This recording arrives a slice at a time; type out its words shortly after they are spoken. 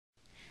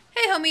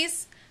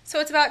homies. So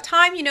it's about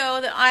time you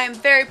know that I'm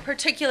very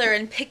particular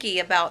and picky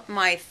about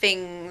my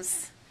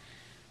things.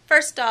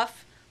 First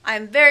off,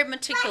 I'm very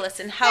meticulous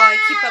in how I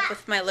keep up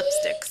with my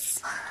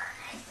lipsticks.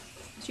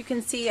 As you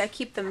can see, I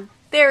keep them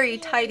very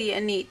tidy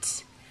and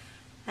neat.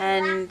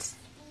 And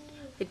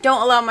I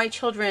don't allow my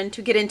children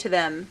to get into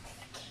them.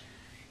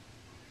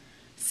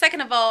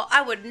 Second of all,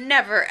 I would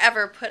never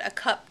ever put a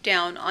cup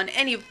down on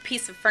any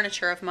piece of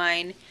furniture of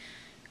mine.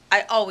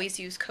 I always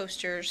use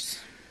coasters.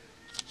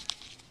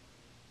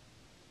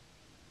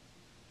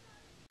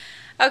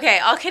 Okay,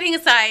 all kidding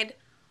aside,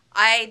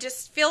 I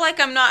just feel like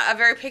I'm not a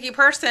very picky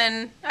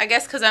person, I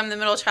guess because I'm the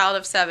middle child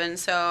of 7,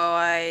 so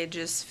I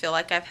just feel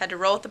like I've had to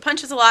roll with the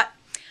punches a lot.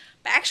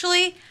 But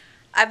actually,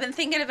 I've been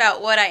thinking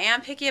about what I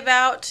am picky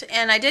about,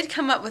 and I did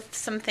come up with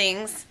some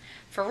things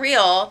for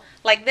real,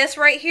 like this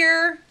right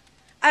here.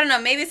 I don't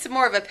know, maybe it's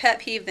more of a pet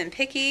peeve than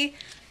picky,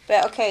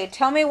 but okay,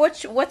 tell me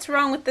what's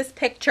wrong with this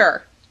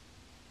picture?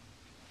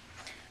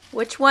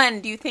 Which one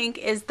do you think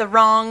is the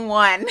wrong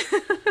one?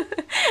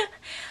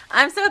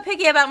 I'm so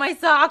picky about my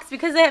socks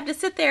because I have to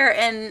sit there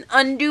and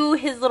undo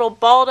his little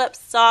balled up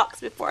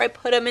socks before I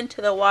put them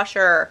into the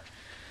washer.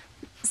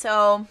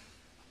 So,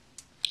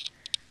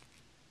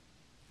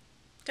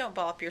 don't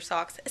ball up your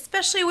socks,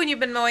 especially when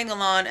you've been mowing the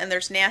lawn and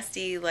there's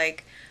nasty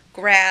like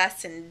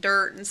grass and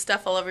dirt and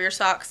stuff all over your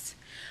socks.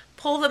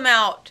 Pull them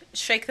out,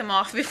 shake them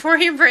off before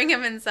you bring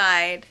them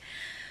inside.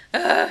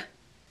 Ugh.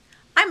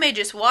 I may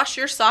just wash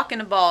your sock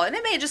in a ball and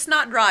it may just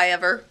not dry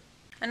ever.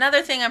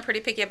 Another thing I'm pretty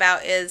picky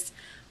about is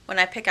when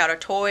I pick out a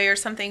toy or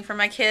something for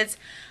my kids,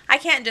 I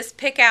can't just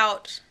pick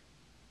out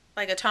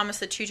like a Thomas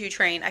the Choo Choo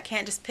Train. I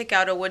can't just pick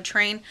out a wood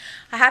train.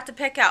 I have to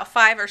pick out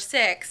 5 or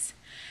 6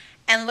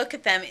 and look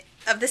at them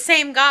of the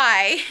same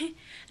guy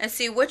and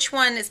see which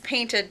one is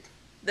painted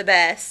the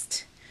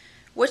best,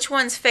 which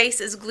one's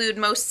face is glued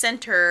most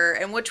center,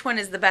 and which one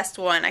is the best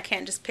one. I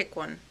can't just pick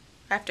one.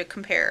 I have to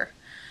compare.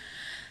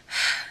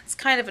 It's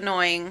kind of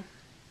annoying,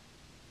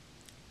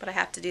 but I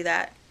have to do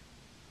that.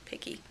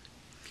 Picky.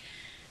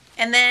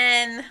 And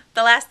then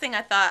the last thing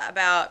I thought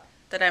about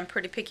that I'm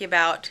pretty picky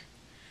about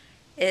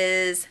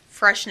is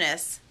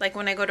freshness. Like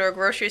when I go to a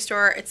grocery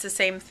store, it's the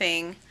same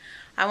thing.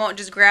 I won't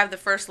just grab the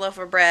first loaf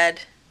of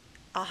bread.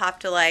 I'll have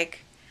to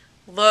like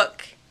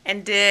look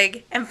and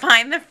dig and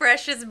find the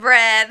freshest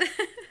bread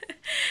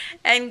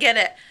and get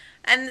it.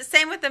 And the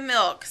same with the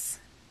milks.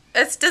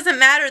 It doesn't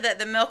matter that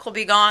the milk will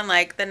be gone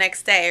like the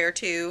next day or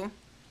 2.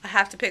 I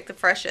have to pick the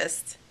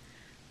freshest.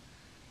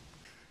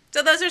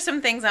 So those are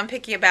some things I'm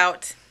picky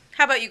about.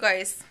 How about you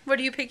guys? What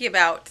are you picky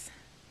about?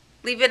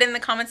 Leave it in the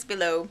comments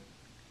below.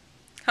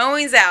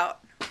 Homies out.